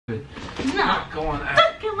No. Not going out.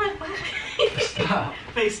 Don't get my face. Stop.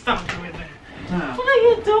 Face stop with that. No. What are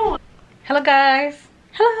you doing? Hello guys.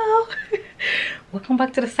 Hello. Welcome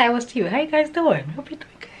back to the Scandalous TV. How you guys doing? Hope you're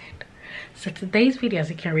doing good. So today's video, as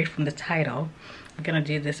you can read from the title, I'm gonna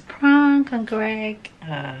do this prank on Greg.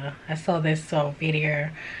 I saw this video,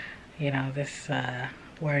 you know, this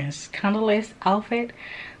wearing Scandalous outfit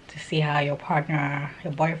to see how your partner,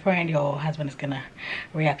 your boyfriend, your husband is gonna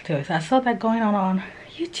react to it. So I saw that going on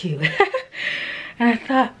YouTube and I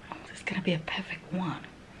thought this is gonna be a perfect one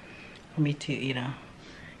for me to, you know,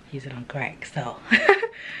 use it on Greg. So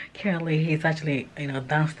currently he's actually, you know,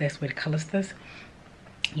 downstairs with Callistus,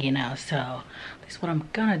 you know. So this is what I'm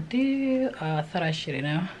gonna do. I thought I should, you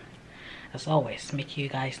know, as always, make you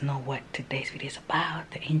guys know what today's video is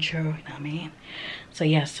about, the intro, you know what I mean? So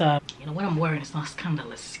yes, you know, what I'm wearing is not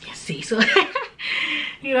scandalous, as you can see. So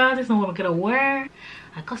you know, this is not what I'm gonna wear.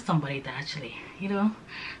 I got somebody that actually, you know,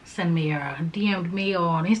 sent me or DM'd me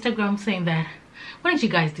on Instagram saying that, why don't you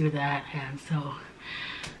guys do that? And so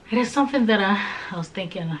it is something that I was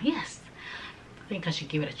thinking, yes, I think I should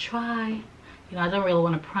give it a try. You know, I don't really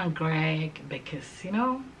want to prank Greg because, you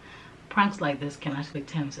know, pranks like this can actually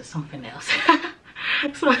turn into something else.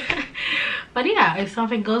 So, but yeah, if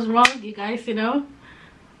something goes wrong, you guys, you know,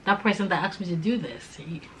 that person that asked me to do this,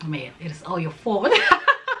 I mean, it is all your fault.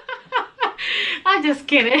 I'm just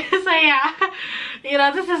kidding. So yeah, you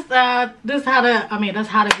know, this is how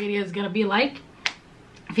the video is gonna be like.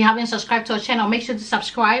 If you haven't subscribed to our channel, make sure to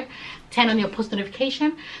subscribe, turn on your post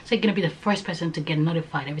notification, so you're gonna be the first person to get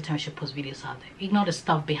notified every time she posts videos out there. Ignore the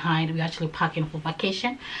stuff behind. We're actually packing for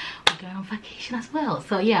vacation. We're going on vacation as well.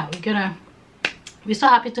 So yeah, we're so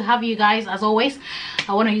happy to have you guys. As always,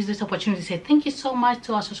 I want to use this opportunity to say thank you so much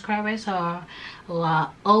to our subscribers, our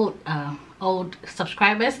old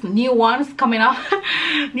subscribers, new ones coming up,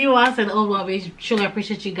 new ones and old ones. We truly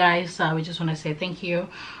appreciate you guys. We just want to say thank you.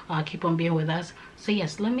 Keep on being with us. So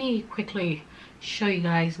yes, let me quickly show you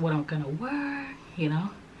guys what I'm gonna wear. You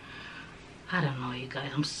know, I don't know, you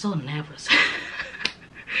guys, I'm so nervous.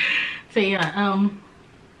 So yeah,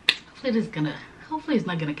 hopefully it's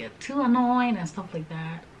not gonna get too annoying and stuff like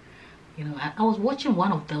that. You know, I was watching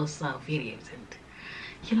one of those videos and,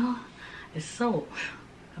 you know, it's so,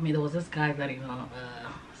 I mean, there was this guy that, you know,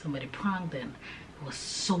 somebody pranked and it was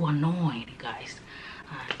so annoying, you guys.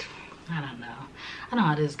 I don't know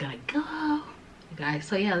how this is gonna go, you guys.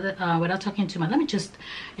 So yeah, without talking too much, let me just,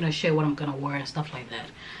 you know, show you what I'm gonna wear and stuff like that.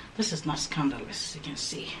 This is not scandalous, you can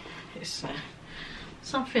see. It's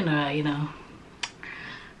something, you know,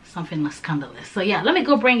 something not scandalous. So yeah, let me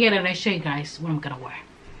go bring it and I'll show you guys what I'm gonna wear.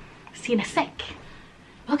 See you in a sec.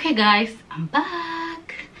 Okay guys, I'm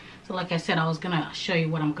back. So like I said, I was gonna show you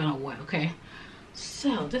what I'm gonna wear. Okay,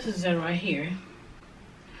 so this is it right here.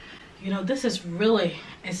 You know, this is really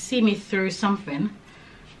a see me through something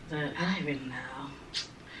that I don't even know.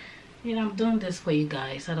 You know, I'm doing this for you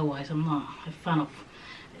guys, otherwise I'm not a fan of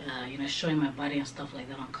you know, showing my body and stuff like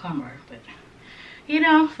that on camera. But you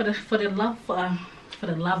know, for the love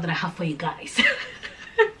that I have for you guys.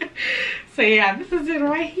 So yeah, this is it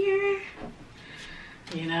right here.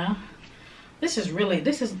 You know, this is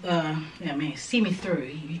yeah, I mean, see me through.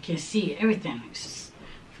 You can see everything. It's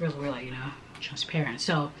really, you know, transparent.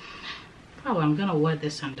 So probably I'm gonna wear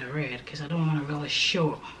this under red because I don't want to really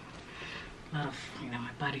show a lot of, you know,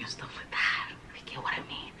 my body and stuff like that, if you get what I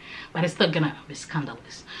mean. But it's still gonna be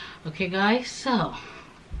scandalous. Okay guys, so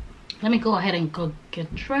let me go ahead and go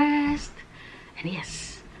get dressed, and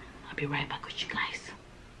yes, I'll be right back with you guys.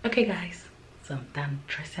 Okay guys, so I'm done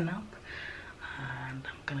dressing up and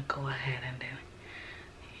I'm gonna go ahead and then,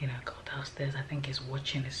 you know, go downstairs. I think he's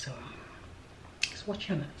watching this, so he's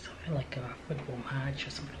watching something like a football match or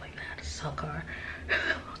something like that, soccer.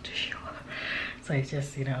 I'm not too sure. So it's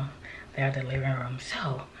just, you know, they're at the living room.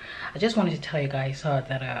 So I just wanted to tell you guys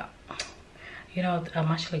that you know, I'm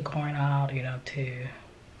actually going out, you know,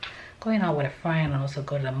 going out with a friend and also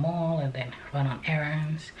go to the mall and then run on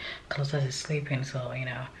errands. Callistus is sleeping, so you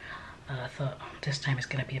know, I thought this time is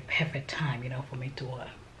gonna be a perfect time, you know, for me to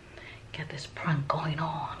get this prank going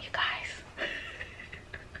on, you guys.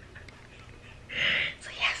 So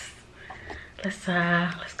yes,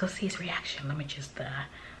 let's go see his reaction. Let me just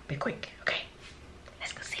be quick. Okay,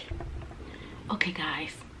 let's go see. Okay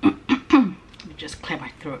guys, let me just clear my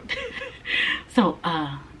throat. So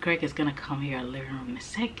Greg is gonna come here at the living room in a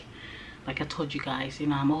sec. Like I told you guys, you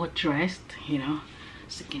know, I'm all dressed, you know,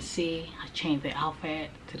 so you can see I changed the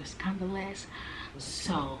outfit to the Scandalous.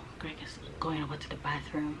 So Greg is going over to the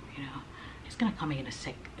bathroom, you know. He's gonna come in a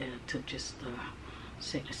sec to just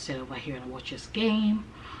sit over here and watch his game.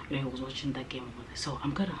 You know, he was watching that game over there. So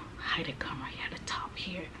I'm gonna hide the camera here at the top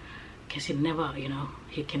here because he never, you know,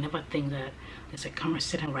 he can never think that there's a camera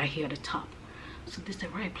sitting right here at the top. So this is the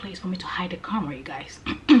right place for me to hide the camera, you guys.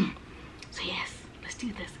 So yes, let's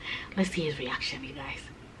do this. Let's see his reaction, you guys.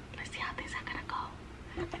 Let's see how things are gonna go.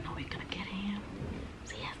 I know we're gonna get him.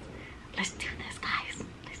 So yes, let's do this, guys.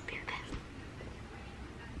 Let's do this.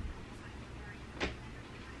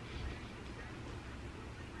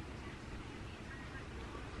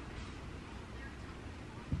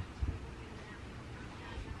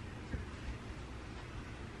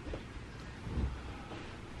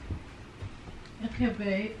 Okay,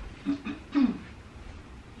 babe.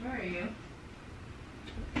 Where are you?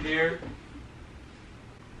 Here.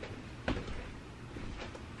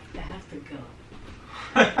 I have to go.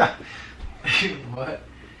 What?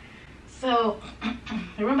 So,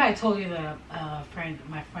 remember I told you that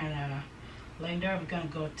my friend Linda, we're gonna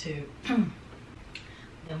go to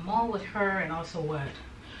the mall with her and also what?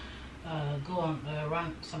 Go on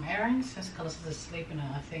run some errands. Since Carlos is asleep, and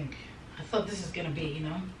I thought this is gonna be, you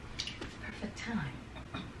know, perfect time.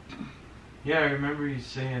 Yeah, I remember you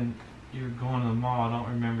saying you were going to the mall. I don't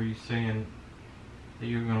remember you saying that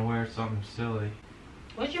you were going to wear something silly.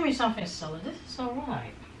 What do you mean something silly? This is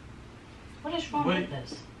alright. What is wrong with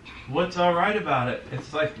this? What's alright about it?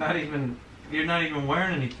 It's like you're not even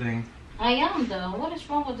wearing anything. I am though. What is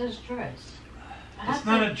wrong with this dress? It's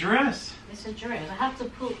not a dress. It's a dress. I have to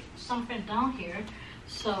put something down here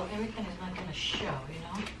so everything is not going to show, you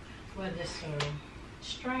know? Where this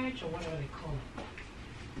stretch or whatever they call it.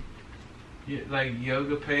 Like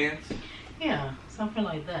yoga pants? Yeah, something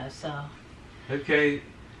like that. So. Okay,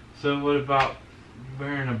 so what about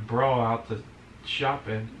wearing a bra out to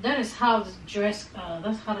shopping? That is how the dress.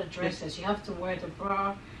 That's how the dress is. You have to wear the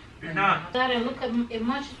bra. You're not. Daddy, look at it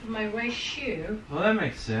matches with my red shoe. Well, that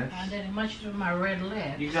makes sense. And then it matches with my red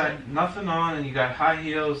lip. You got nothing on and you got high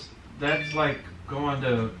heels. That's like going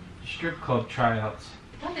to strip club tryouts.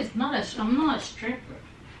 That is not a. I'm not a stripper.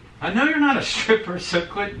 I know you're not a stripper, so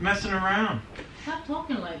quit messing around. Stop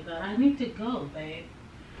talking like that. I need to go, babe.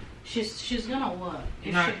 She's gonna what?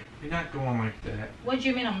 You're not going like that. What do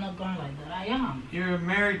you mean I'm not going like that? I am. You're a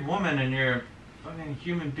married woman and you're a fucking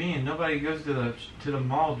human being. Nobody goes to the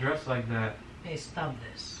mall dressed like that. Hey, stop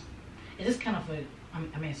this. Is this kind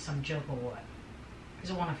of some joke or what?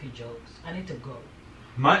 Is it one of your jokes? I need to go.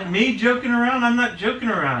 Me joking around? I'm not joking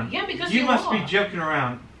around. Yeah, because you must be joking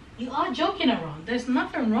around. You are joking around. There's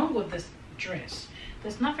nothing wrong with this dress.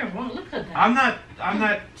 There's nothing wrong. Look at that. I'm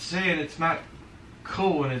not saying it's not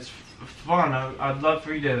cool and it's fun. I'd love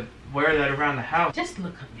for you to wear that around the house. Just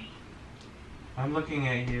look at me. I'm looking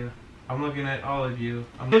at you. I'm looking at all of you.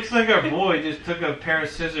 Looks like our boy just took a pair of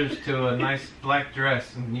scissors to a nice black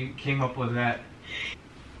dress and you came up with that.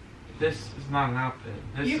 This is not an outfit.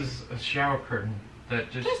 This is a shower curtain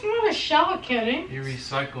that just... That's not a shower curtain. You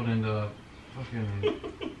recycled into a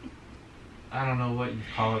fucking... I don't know what you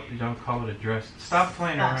call it. You don't call it a dress. Stop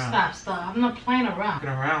playing around. Stop. I'm not playing around. Walking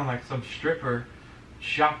around like some stripper,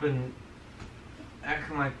 shopping,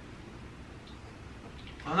 acting like...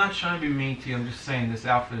 I'm not trying to be mean to you. I'm just saying this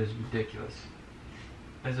outfit is ridiculous.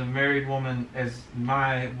 As a married woman, as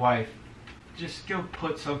my wife, just go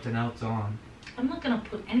put something else on. I'm not going to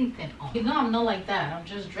put anything on. You know I'm not like that. I'm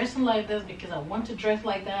just dressing like this because I want to dress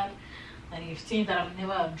like that. And you've seen that I've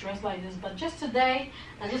never dressed like this, but just today,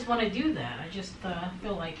 I just want to do that. I just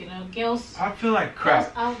feel like, you know, girls. I feel like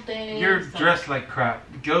crap. Out there. You're dressed like crap.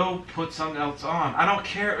 Go put something else on. I don't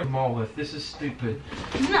care what I'm all with. This is stupid.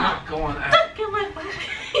 No. Not going out. Stop doing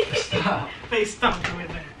that. Stop. Please stop doing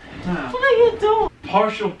that. No. What are you doing?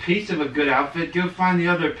 Partial piece of a good outfit. Go find the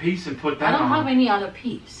other piece and put that on. I don't have any other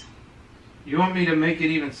piece. You want me to make it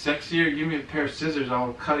even sexier? Give me a pair of scissors.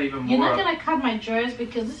 I'll cut even more. You're not going to cut my dress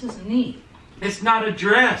because this is neat. It's not a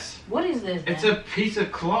dress. What is this then? It's a piece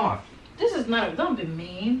of cloth. This is not. Don't be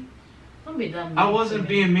mean. Don't be that mean. I wasn't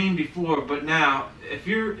being mean before, but now,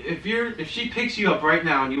 if she picks you up right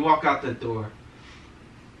now and you walk out the door,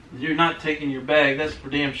 you're not taking your bag. That's for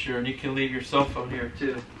damn sure, and you can leave your cell phone here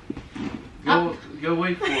too. Go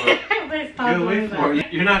wait for it. Go wait for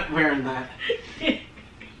it. You're not wearing that.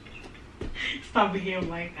 Stop behaving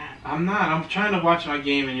like that. I'm not. I'm trying to watch my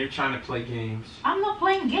game and you're trying to play games. I'm not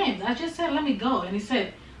playing games. I just said let me go. And he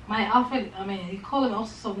said my outfit, he called him all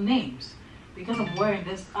sorts of names because I'm wearing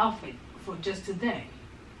this outfit for just today.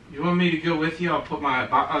 You want me to go with you?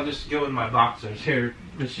 I'll just go in my boxers here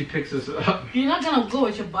when she picks us up. You're not going to go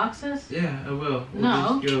with your boxers? Yeah, I will.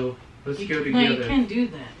 No. Let's go together. No, you can't do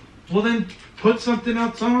that. Well then, put something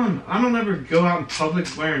else on. I don't ever go out in public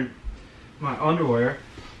wearing my underwear.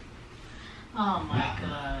 Oh my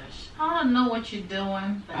gosh. I don't know what you're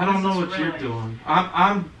doing. I don't know what you're doing.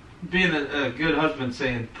 I'm being a good husband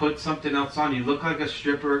saying, put something else on. You look like a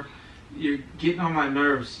stripper. You're getting on my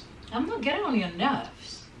nerves. I'm not getting on your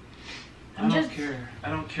nerves. I don't care. I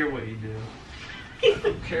don't care what you do. I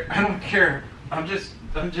don't care. I don't care. I'm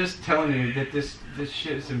just telling you that this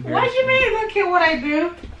shit is embarrassing. What do you mean you don't care what I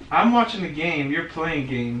do? I'm watching the game. You're playing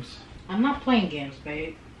games. I'm not playing games,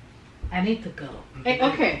 babe. I need to go. Hey,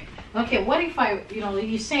 okay. Okay, what if I,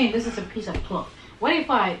 you're saying this is a piece of cloth. What if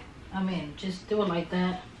I mean, just do it like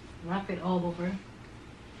that. Wrap it all over.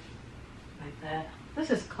 Like that. This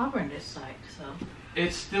is covering this side, so.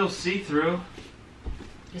 It's still see-through.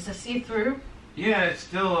 It's a see-through? Yeah, it's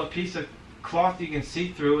still a piece of cloth you can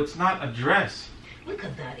see through. It's not a dress. Look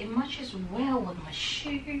at that. It matches well with my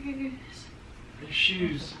shoes. Your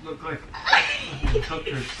shoes look like a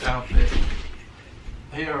hooker's outfit.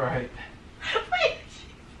 Are you alright?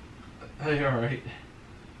 Are you alright?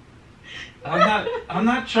 I'm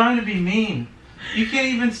not trying to be mean. You can't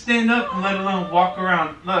even stand up and let alone walk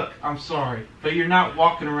around. Look, I'm sorry, but you're not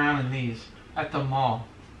walking around in these at the mall.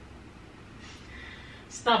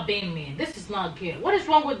 Stop being mean. This is not good. What is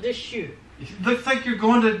wrong with this shoe? It looks like you're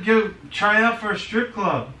going to go try out for a strip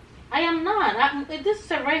club. I am not. This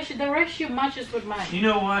is a red shoe. The red shoe matches with my. You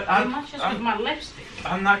know what? It matches with my lipstick.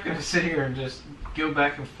 I'm not gonna sit here and just go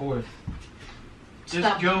back and forth.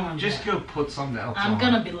 Just go put something else on. I'm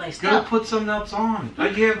gonna be late. Go put something else on.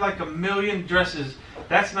 Like you have like a million dresses.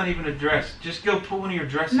 That's not even a dress. Just go put one of your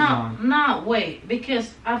dresses on. No, wait.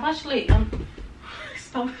 Because I've actually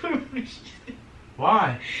stop.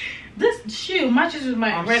 Why? This shoe matches with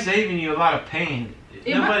my. I'm saving you a lot of pain.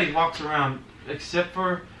 Nobody walks around except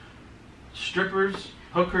for strippers,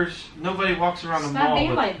 hookers. Nobody walks around the mall. Stop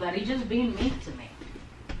being like that. You're just being mean to me.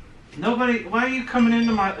 Nobody. Why are you coming in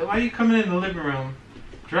the living room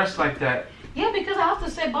dressed like that? Yeah, because I have to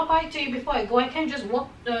say bye-bye to you before I go. I can't just walk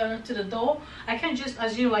to the door. I can't just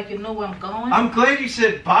assume like you know where I'm going. I'm glad you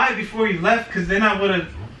said bye before you left, because then I would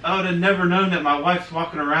have never known that my wife's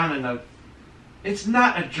walking around in a. It's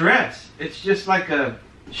not a dress. It's just like a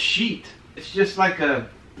sheet. It's just like a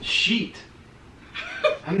sheet.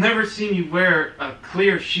 I've never seen you wear a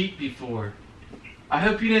clear sheet before. I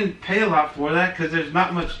hope you didn't pay a lot for that, because there's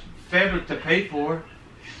not much fabric to pay for.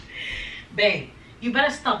 Babe, you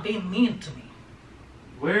better stop being mean to me.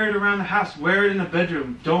 Wear it around the house. Wear it in the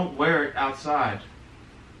bedroom. Don't wear it outside.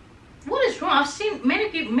 What is wrong? I've seen many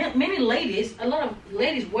people, many ladies, a lot of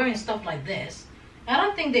ladies wearing stuff like this. I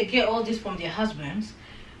don't think they get all this from their husbands.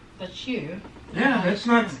 But you... Yeah, that's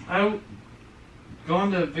not... I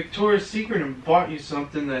gone to Victoria's Secret and bought you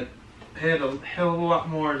something that had a hell of a lot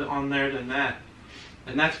more on there than that.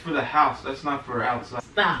 And that's for the house. That's not for outside.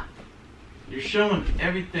 Stop. You're showing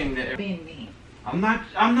everything that... Being mean. I'm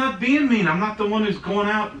not being mean. I'm not the one who's going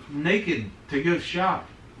out naked to go shop.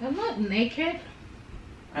 I'm not naked.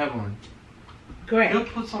 Evelyn. Great. Go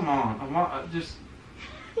put some on. I'm just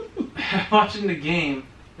watching the game.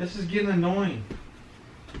 This is getting annoying.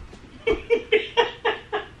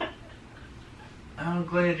 I'm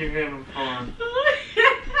glad you're having fun.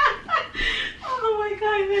 Oh my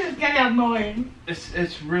god, this is getting annoying.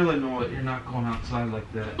 It's really annoying that you're not going outside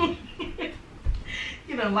like that.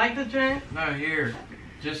 You don't like the dress? No, here.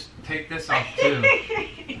 Just take this off too.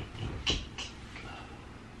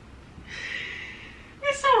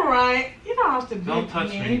 It's alright. You don't have to be Don't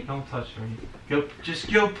touch me. Don't touch me.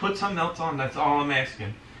 Just go put something else on. That's all I'm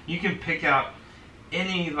asking. You can pick out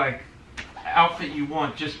any like outfit you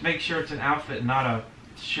want. Just make sure it's an outfit, not a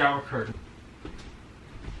shower curtain.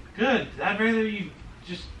 Good. I'd rather you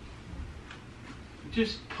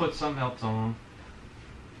just put something else on.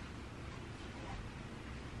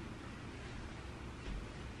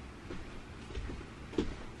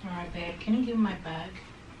 Alright, babe. Can you give me my bag?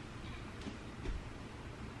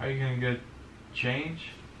 Are you gonna go change?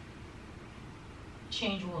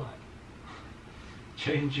 Change what?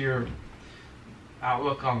 Change your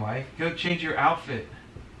outlook on life. Go change your outfit.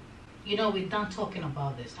 You know, we're done talking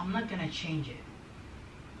about this. I'm not gonna change it.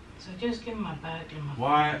 So just give me my bag and my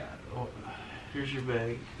Why? Oh, here's your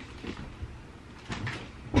bag.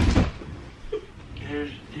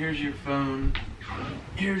 Here's your phone.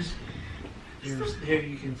 Here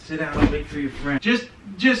you can sit down and wait for your friend.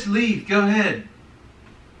 Just leave. Go ahead.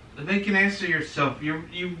 They can answer yourself.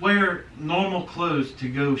 You wear normal clothes to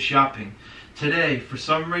go shopping. Today, for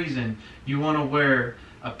some reason, you want to wear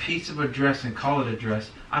a piece of a dress and call it a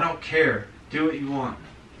dress. I don't care. Do what you want.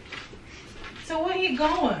 So where are you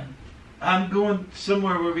going? I'm going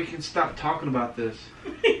somewhere where we can stop talking about this.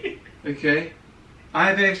 Okay?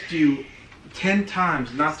 I've asked you 10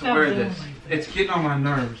 times not to wear this. It's getting on my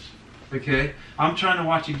nerves. Okay? I'm trying to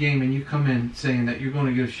watch a game and you come in saying that you're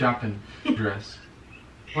going to go shopping dress.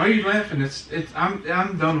 Why are you laughing?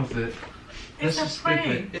 I'm done with it. It's This a is prank.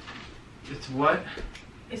 stupid. It's what?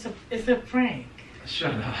 It's a prank.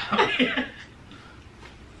 Shut up.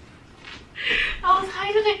 I was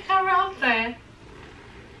hiding the camera up there.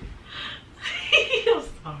 I'm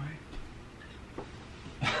sorry.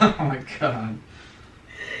 Oh my god.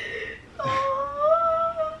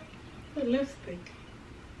 Oh, the lipstick.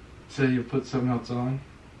 So you put something else on?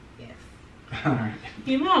 Yes. Alright.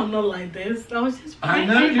 You know I'm not like this. I was just I pranking.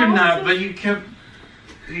 know you're not, just, but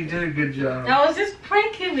you did a good job. I was just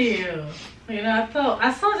pranking you. You know,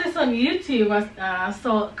 I saw this on YouTube. I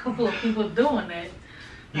saw a couple of people doing it.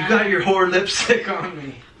 You got your whore lipstick on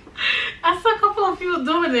me. I saw a couple of people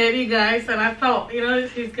doing it, you guys, and I thought, you know,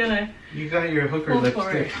 she's gonna You got your hooker go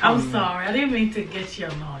for it. lipstick I'm on me. sorry. I didn't mean to get you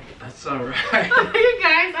annoyed. That's alright. You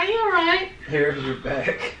guys, are you alright? Here's your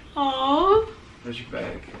bag. Oh, There's your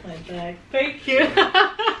bag. my bag. Thank you.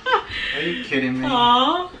 Are you kidding me?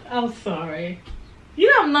 Oh, I'm sorry. You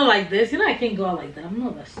know I'm not like this. You know I can't go out like that. I'm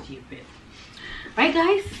not that stupid. Right,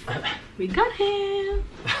 guys? We got him.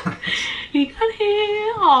 We got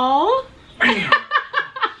him. Oh.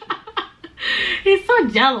 He's so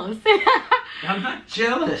jealous. I'm not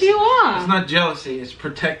jealous. You are. It's not jealousy. It's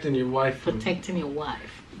protecting your wife from Protecting your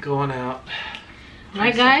wife. going out.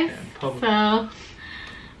 Right, guys? In public. So,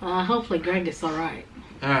 hopefully Greg is alright.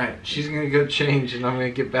 Alright, she's gonna go change and I'm gonna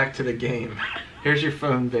get back to the game. Here's your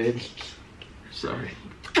phone, babe. Sorry.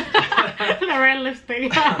 The red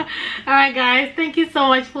lipstick. Alright, guys. Thank you so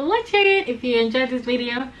much for watching. If you enjoyed this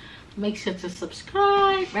video, make sure to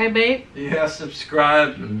subscribe. Right, babe? Yeah,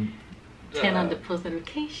 subscribe and Turn on the post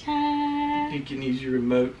notification. you can use your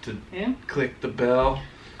remote to Yeah. click the bell.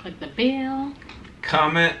 Click the bell.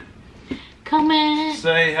 Comment. Comment.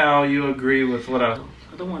 Say how you agree with what I.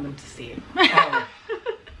 I don't want them to see it. Oh.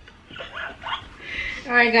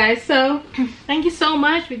 Alright, guys. So, thank you so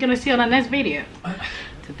much. We're going to see you on our next video.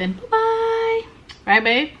 So then, bye-bye. Right,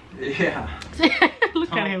 babe? Yeah.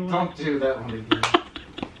 Look at him. Don't do that one again.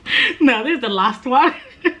 No, this is the last one.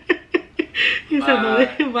 He said,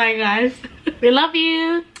 Bye. bye, guys. We love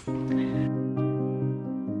you.